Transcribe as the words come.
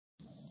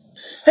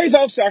Hey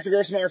folks, Dr.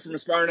 Gersmeyer from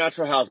Aspire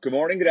Natural Health. Good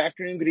morning, good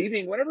afternoon, good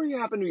evening. Whenever you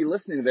happen to be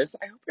listening to this,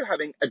 I hope you're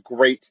having a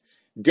great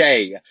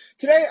day.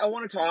 Today, I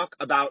want to talk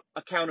about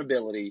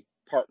accountability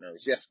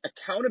partners. Yes,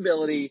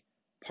 accountability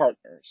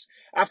partners.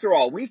 After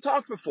all, we've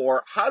talked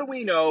before, how do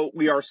we know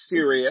we are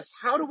serious?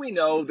 How do we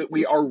know that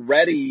we are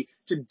ready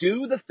to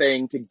do the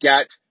thing to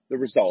get the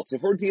results?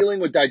 If we're dealing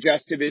with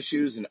digestive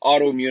issues and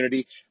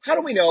autoimmunity, how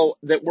do we know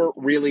that we're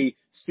really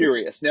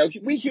serious? Now,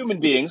 we human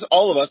beings,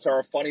 all of us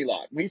are a funny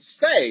lot. We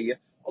say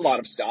a lot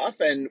of stuff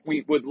and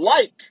we would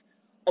like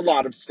a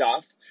lot of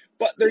stuff,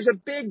 but there's a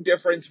big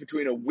difference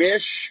between a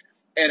wish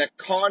and a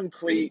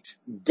concrete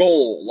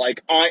goal.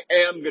 Like, I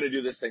am going to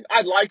do this thing.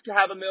 I'd like to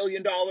have $1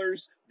 million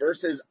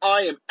versus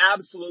I am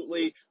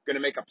absolutely going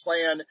to make a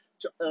plan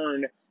to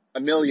earn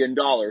 $1 million.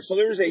 So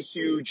there's a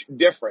huge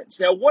difference.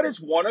 Now, what is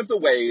one of the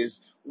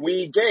ways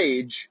we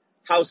gauge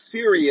how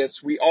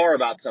serious we are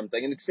about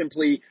something? And it's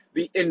simply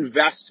the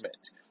investment.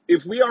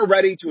 If we are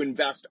ready to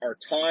invest our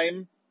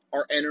time,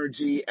 our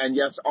energy, and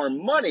yes, our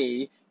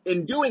money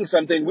in doing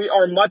something, we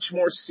are much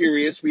more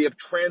serious. We have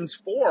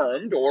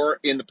transformed, or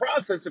in the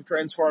process of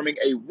transforming,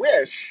 a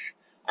wish.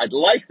 I'd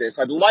like this.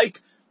 I'd like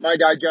my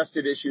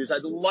digestive issues.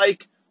 I'd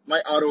like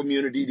my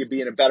autoimmunity to be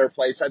in a better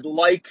place. I'd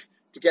like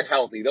to get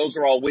healthy. Those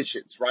are all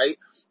wishes, right?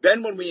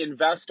 Then when we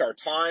invest our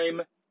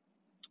time,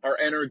 our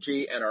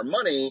energy, and our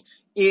money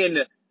in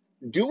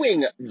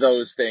doing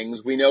those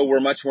things, we know we're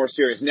much more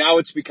serious. Now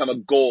it's become a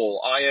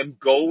goal. I am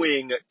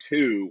going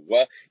to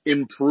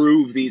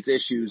improve these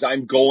issues.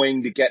 I'm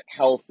going to get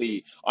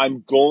healthy.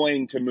 I'm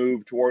going to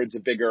move towards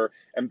a bigger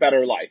and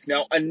better life.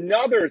 Now,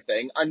 another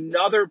thing,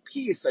 another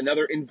piece,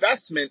 another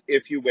investment,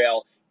 if you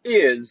will,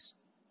 is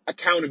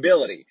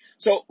accountability.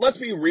 So let's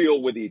be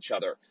real with each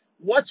other.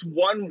 What's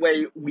one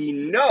way we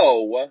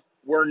know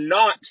we're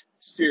not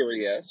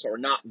serious or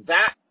not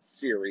that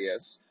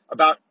serious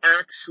about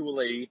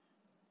actually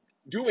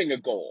doing a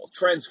goal,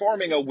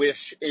 transforming a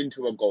wish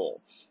into a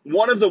goal?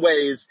 One of the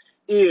ways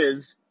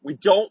is we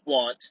don't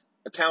want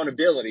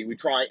accountability. We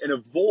try and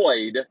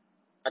avoid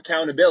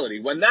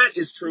accountability. When that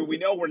is true, we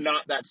know we're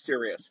not that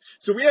serious.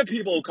 So we have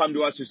people who come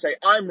to us who say,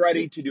 I'm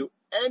ready to do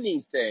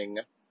anything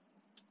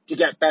to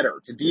get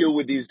better, to deal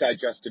with these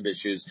digestive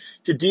issues,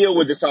 to deal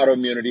with this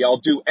autoimmunity. I'll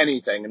do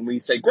anything. And we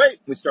say, great.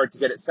 We start to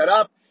get it set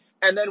up.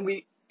 And then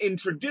we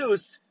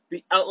introduce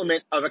the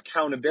element of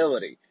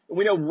accountability. And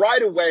we know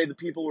right away the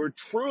people who are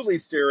truly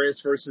serious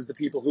versus the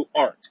people who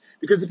aren't.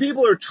 Because the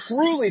people who are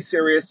truly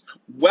serious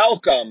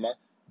welcome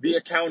the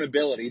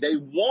accountability. They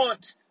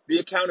want the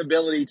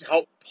accountability to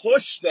help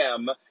push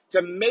them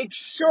to make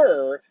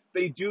sure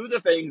they do the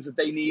things that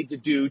they need to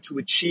do to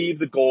achieve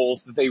the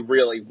goals that they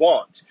really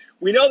want.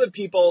 We know that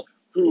people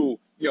who,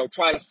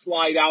 try to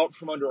slide out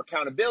from under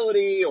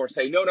accountability or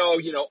say, no,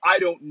 I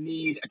don't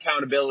need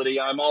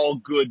accountability. I'm all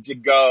good to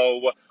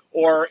go.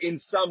 Or in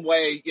some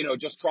way,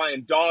 just try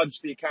and dodge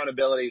the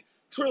accountability,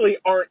 truly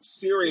aren't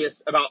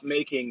serious about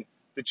making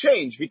the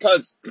change.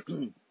 Because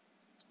if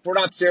we're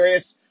not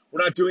serious,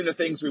 we're not doing the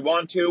things we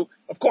want to.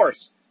 Of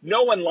course,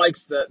 no one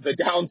likes the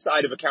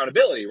downside of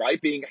accountability, right?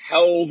 Being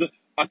held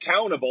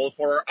accountable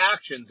for our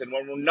actions. And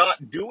when we're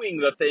not doing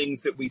the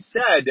things that we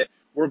said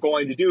we're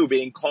going to do,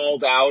 being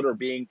called out or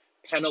being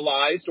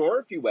penalized, or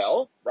if you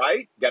will,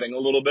 right, getting a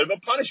little bit of a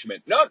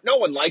punishment. No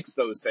one likes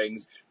those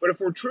things. But if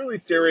we're truly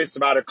serious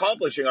about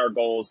accomplishing our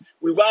goals,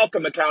 we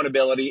welcome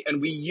accountability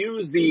and we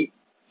use the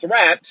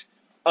threat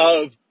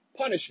of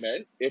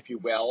punishment, if you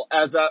will,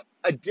 as a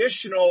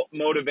additional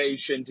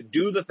motivation to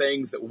do the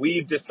things that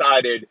we've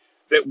decided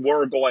that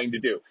we're going to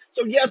do.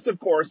 So yes, of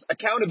course,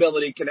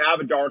 accountability can have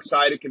a dark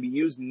side. It can be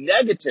used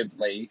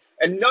negatively,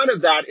 and none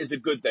of that is a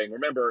good thing.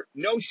 Remember,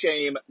 no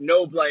shame,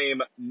 no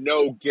blame,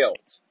 no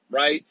guilt,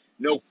 right?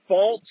 No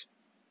fault,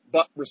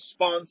 but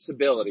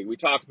responsibility. We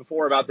talked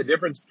before about the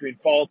difference between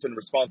fault and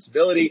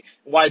responsibility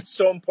and why it's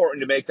so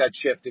important to make that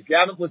shift. If you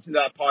haven't listened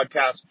to that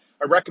podcast,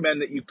 I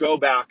recommend that you go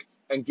back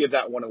and give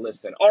that one a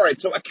listen. All right,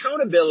 so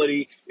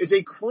accountability is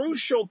a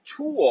crucial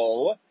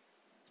tool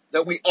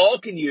that we all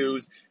can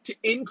use to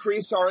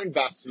increase our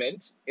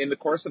investment in the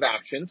course of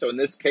action. So in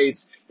this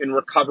case, in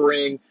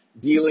recovering,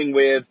 dealing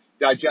with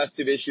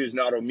digestive issues and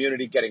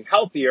autoimmunity, getting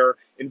healthier,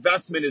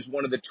 investment is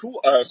one of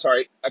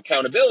the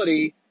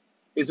accountability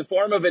is a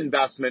form of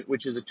investment,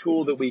 which is a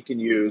tool that we can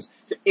use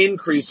to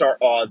increase our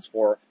odds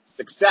for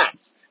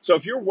success. So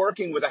if you're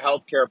working with a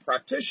healthcare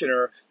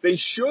practitioner, they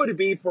should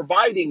be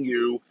providing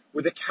you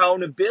with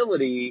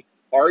accountability.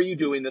 Are you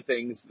doing the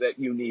things that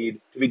you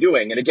need to be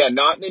doing? And again,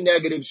 not in a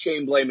negative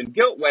shame, blame, and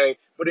guilt way,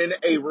 but in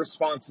a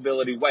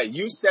responsibility way.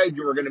 You said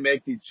you were going to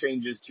make these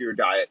changes to your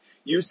diet.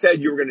 You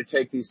said you were going to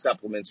take these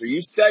supplements, or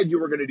you said you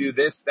were going to do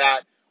this,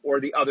 that, or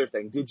the other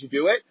thing. Did you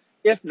do it?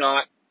 If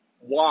not,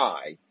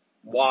 why?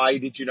 Why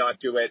did you not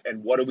do it?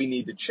 And what do we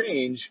need to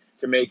change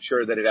to make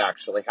sure that it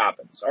actually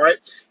happens? All right.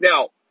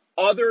 Now,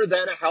 other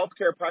than a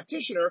healthcare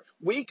practitioner,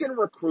 we can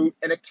recruit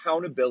an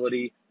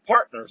accountability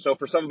partner. So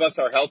for some of us,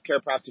 our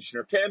healthcare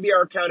practitioner can be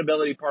our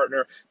accountability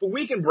partner, but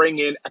we can bring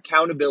in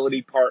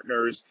accountability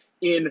partners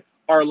in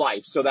our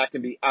life. So that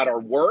can be at our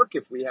work.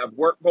 If we have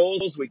work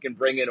goals, we can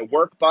bring in a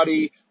work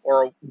buddy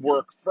or a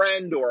work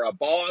friend or a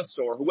boss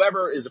or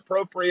whoever is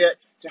appropriate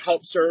to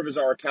help serve as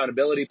our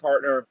accountability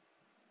partner.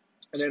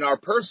 And in our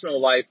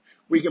personal life,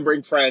 we can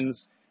bring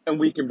friends and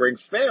we can bring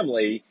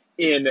family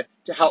in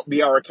to help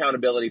be our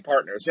accountability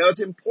partners. Now,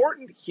 it's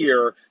important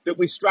here that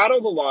we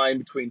straddle the line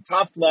between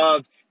tough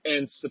love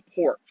and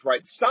support,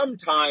 right?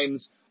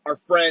 Sometimes our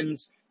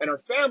friends and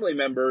our family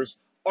members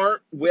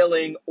aren't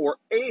willing or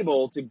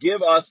able to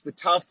give us the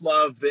tough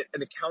love that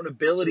an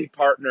accountability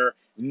partner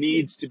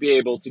needs to be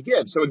able to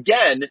give. So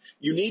again,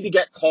 you need to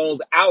get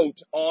called out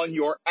on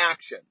your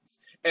actions,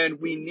 and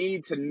we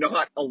need to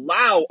not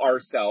allow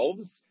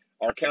ourselves,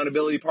 our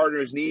accountability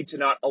partners need to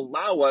not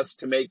allow us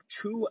to make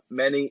too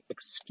many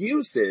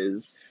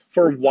excuses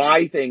for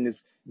why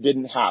things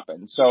didn't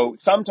happen. So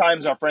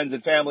sometimes our friends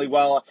and family,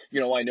 well,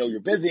 I know you're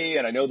busy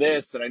and I know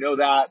this and I know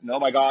that, and oh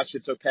my gosh,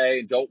 it's okay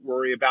and don't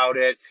worry about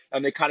it.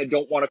 And they kind of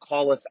don't want to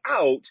call us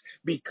out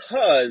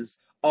because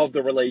of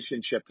the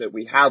relationship that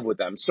we have with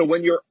them. So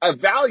when you're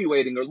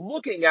evaluating or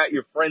looking at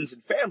your friends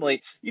and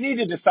family, you need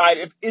to decide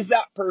is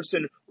that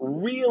person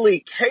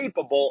really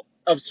capable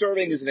of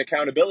serving as an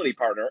accountability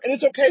partner. And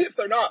it's okay if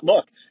they're not.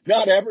 Look,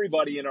 not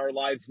everybody in our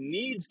lives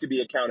needs to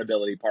be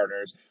accountability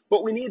partners,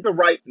 but we need the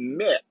right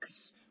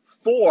mix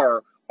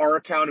for our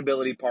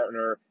accountability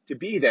partner to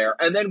be there.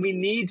 And then we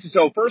need to,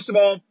 so first of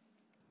all,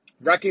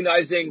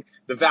 recognizing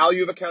the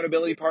value of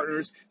accountability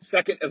partners.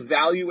 Second,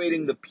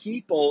 evaluating the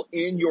people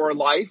in your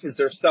life. Is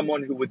there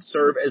someone who would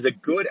serve as a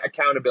good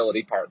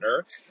accountability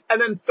partner?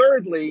 And then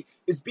thirdly,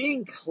 is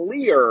being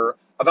clear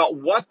about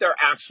what they're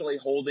actually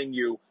holding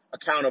you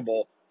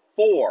accountable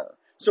for.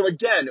 So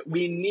again,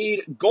 we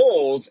need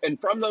goals, and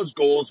from those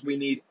goals, we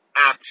need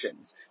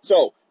actions.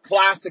 So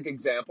classic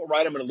example,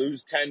 right? I'm going to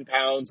lose 10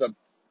 pounds. I'm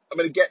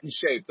going to get in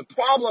shape. The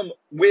problem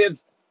with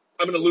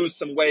I'm going to lose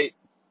some weight,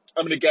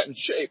 I'm going to get in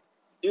shape,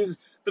 is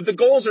that the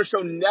goals are so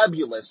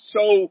nebulous,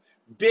 so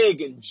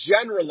big and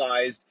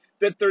generalized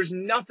that there's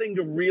nothing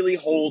to really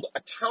hold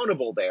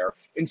accountable there.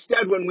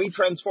 Instead, when we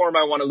transform,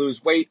 I want to lose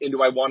weight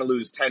into I want to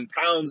lose 10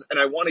 pounds and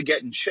I want to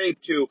get in shape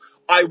to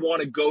I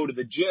want to go to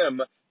the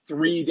gym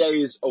 3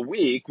 days a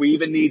week, we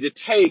even need to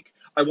take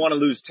I want to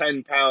lose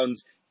 10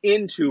 pounds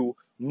into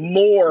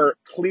more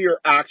clear,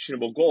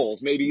 actionable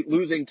goals. Maybe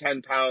losing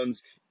 10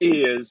 pounds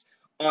is,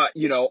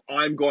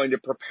 I'm going to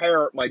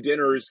prepare my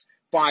dinners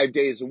 5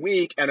 days a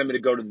week and I'm going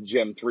to go to the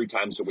gym 3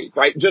 times a week,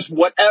 right? Just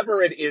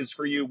whatever it is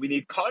for you, we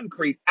need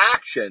concrete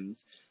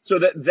actions so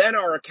that then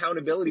our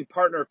accountability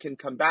partner can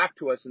come back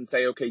to us and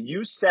say, okay,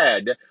 you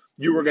said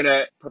you were going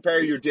to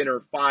prepare your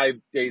dinner 5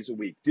 days a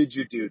week. Did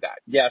you do that?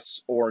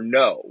 Yes or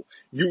no?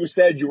 You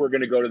said you were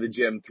going to go to the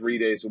gym 3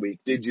 days a week.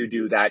 Did you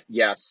do that?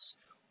 Yes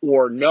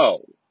or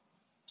no?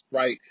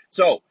 Right?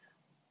 So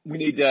we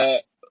need to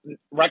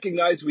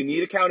recognize we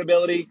need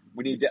accountability.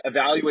 We need to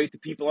evaluate the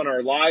people in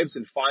our lives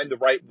and find the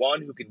right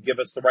one who can give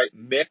us the right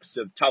mix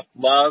of tough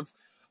love.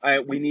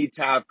 We need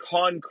to have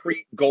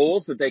concrete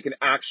goals that they can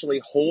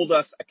actually hold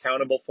us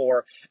accountable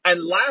for.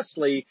 And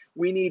lastly,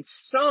 we need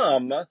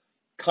some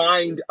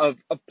kind of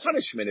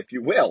punishment, if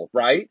you will,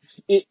 right?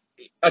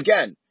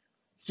 Again,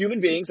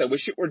 human beings, I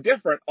wish it were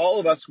different. All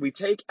of us, we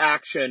take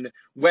action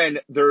when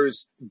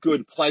there's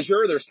good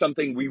pleasure. There's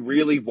something we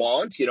really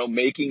want,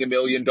 making $1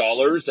 million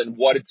and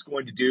what it's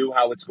going to do,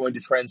 how it's going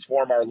to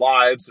transform our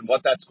lives and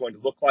what that's going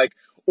to look like,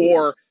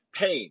 or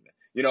pain.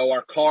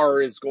 Our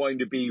car is going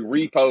to be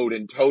repoed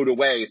and towed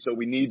away, so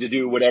we need to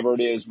do whatever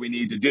it is we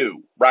need to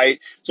do, right?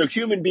 So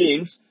human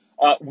beings,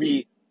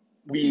 we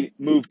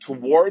move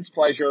towards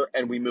pleasure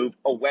and we move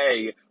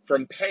away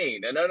from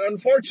pain. And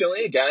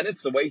unfortunately, again,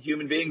 it's the way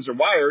human beings are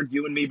wired,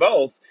 you and me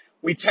both.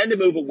 We tend to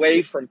move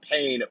away from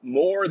pain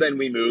more than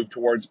we move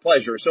towards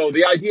pleasure. So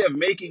the idea of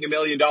making $1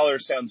 million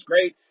sounds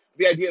great.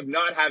 The idea of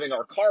not having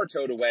our car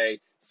towed away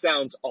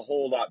sounds a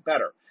whole lot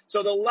better.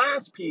 So the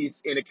last piece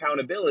in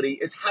accountability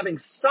is having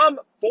some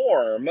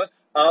form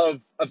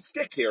of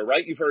stick here,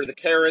 right? You've heard of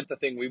the carrot, the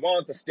thing we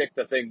want, the stick,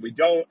 the thing we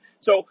don't.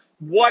 So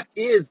what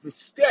is the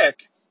stick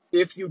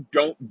if you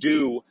don't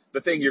do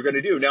the thing you're going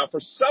to do? Now, for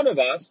some of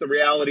us, the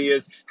reality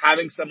is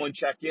having someone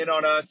check in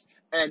on us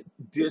and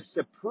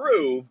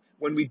disapprove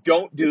when we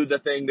don't do the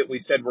thing that we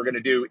said we're going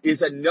to do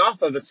is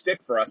enough of a stick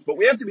for us. But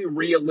we have to be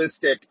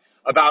realistic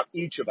about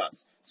each of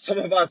us. Some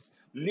of us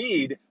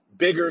need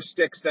bigger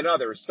sticks than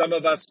others. Some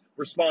of us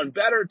respond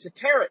better to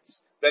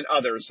carrots than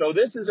others. So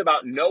this is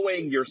about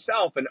knowing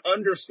yourself and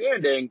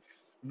understanding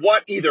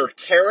what either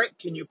carrot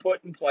can you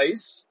put in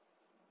place.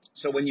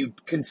 So when you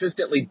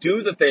consistently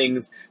do the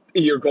things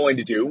you're going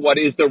to do, what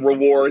is the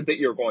reward that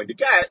you're going to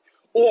get?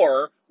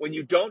 Or when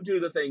you don't do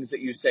the things that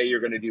you say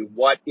you're going to do,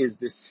 what is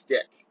the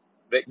stick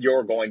that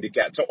you're going to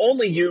get. So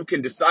only you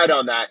can decide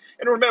on that.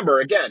 And remember,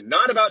 again,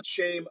 not about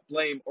shame,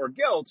 blame, or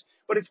guilt,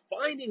 but it's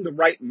finding the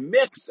right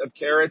mix of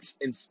carrots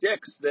and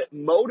sticks that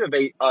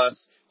motivate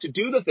us to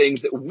do the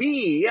things that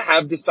we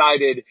have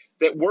decided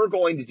that we're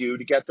going to do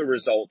to get the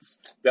results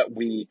that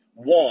we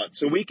want.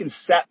 So we can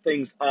set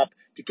things up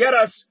to get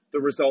us the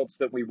results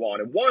that we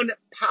want. And one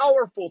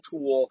powerful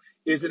tool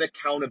is an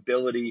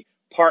accountability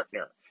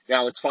partner.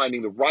 Now, it's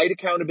finding the right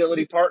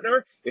accountability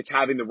partner, it's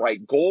having the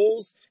right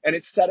goals, and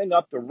it's setting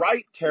up the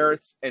right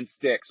carrots and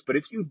sticks. But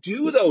if you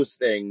do those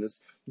things,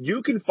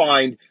 you can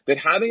find that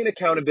having an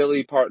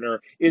accountability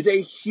partner is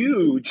a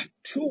huge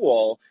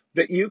tool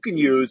that you can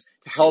use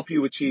to help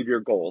you achieve your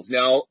goals.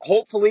 Now,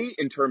 hopefully,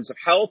 in terms of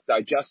health,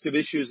 digestive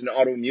issues, and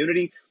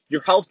autoimmunity,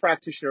 your health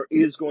practitioner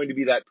is going to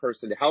be that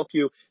person to help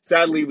you.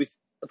 Sadly, we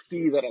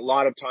see that a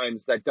lot of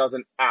times that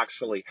doesn't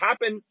actually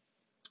happen,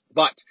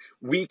 but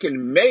we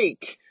can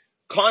make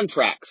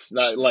contracts,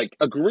 like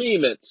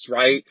agreements,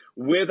 right,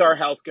 with our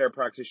healthcare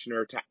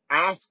practitioner to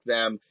ask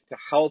them to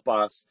help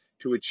us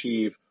to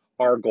achieve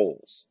our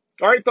goals.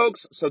 All right,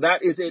 folks, so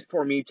that is it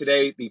for me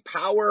today. The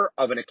power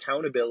of an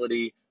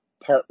accountability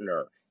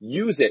partner.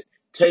 Use it.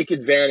 Take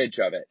advantage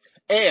of it.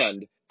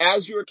 And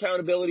as your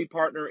accountability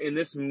partner in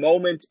this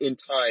moment in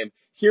time,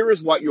 here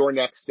is what your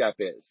next step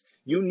is.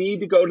 You need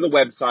to go to the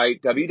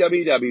website,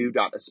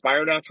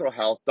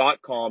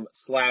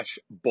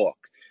 www.aspirenaturalhealth.com/book.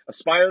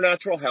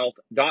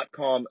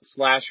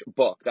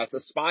 AspireNaturalHealth.com/book. That's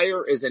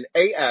Aspire is an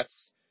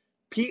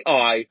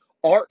ASPIRE,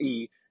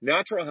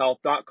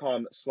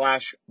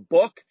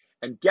 naturalhealth.com/book,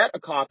 and get a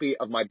copy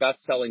of my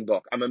best-selling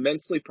book. I'm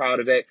immensely proud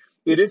of it.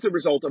 It is the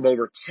result of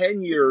over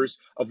 10 years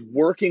of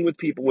working with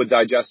people with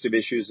digestive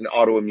issues and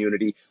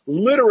autoimmunity,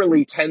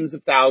 literally tens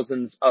of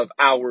thousands of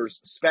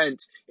hours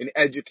spent in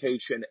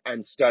education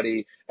and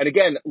study. And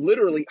again,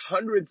 literally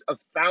hundreds of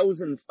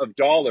thousands of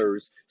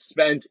dollars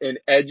spent in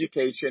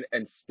education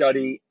and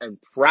study and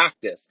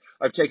practice.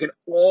 I've taken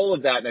all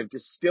of that and I've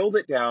distilled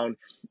it down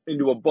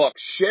into a book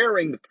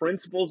sharing the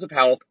principles of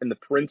health and the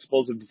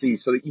principles of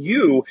disease so that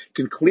you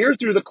can clear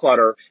through the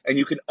clutter and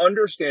you can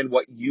understand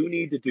what you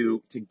need to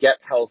do to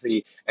get healthy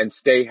and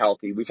stay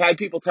healthy. We've had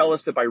people tell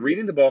us that by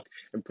reading the book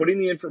and putting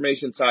the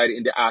information side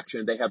into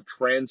action, they have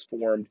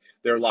transformed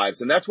their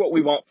lives. And that's what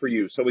we want for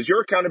you. So as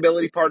your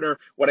accountability partner,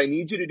 what I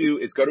need you to do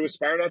is go to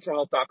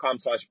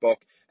AspireNaturalHealth.com/book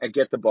and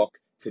get the book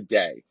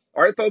today.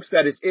 All right, folks,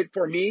 that is it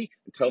for me.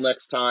 Until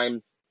next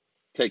time,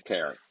 take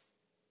care.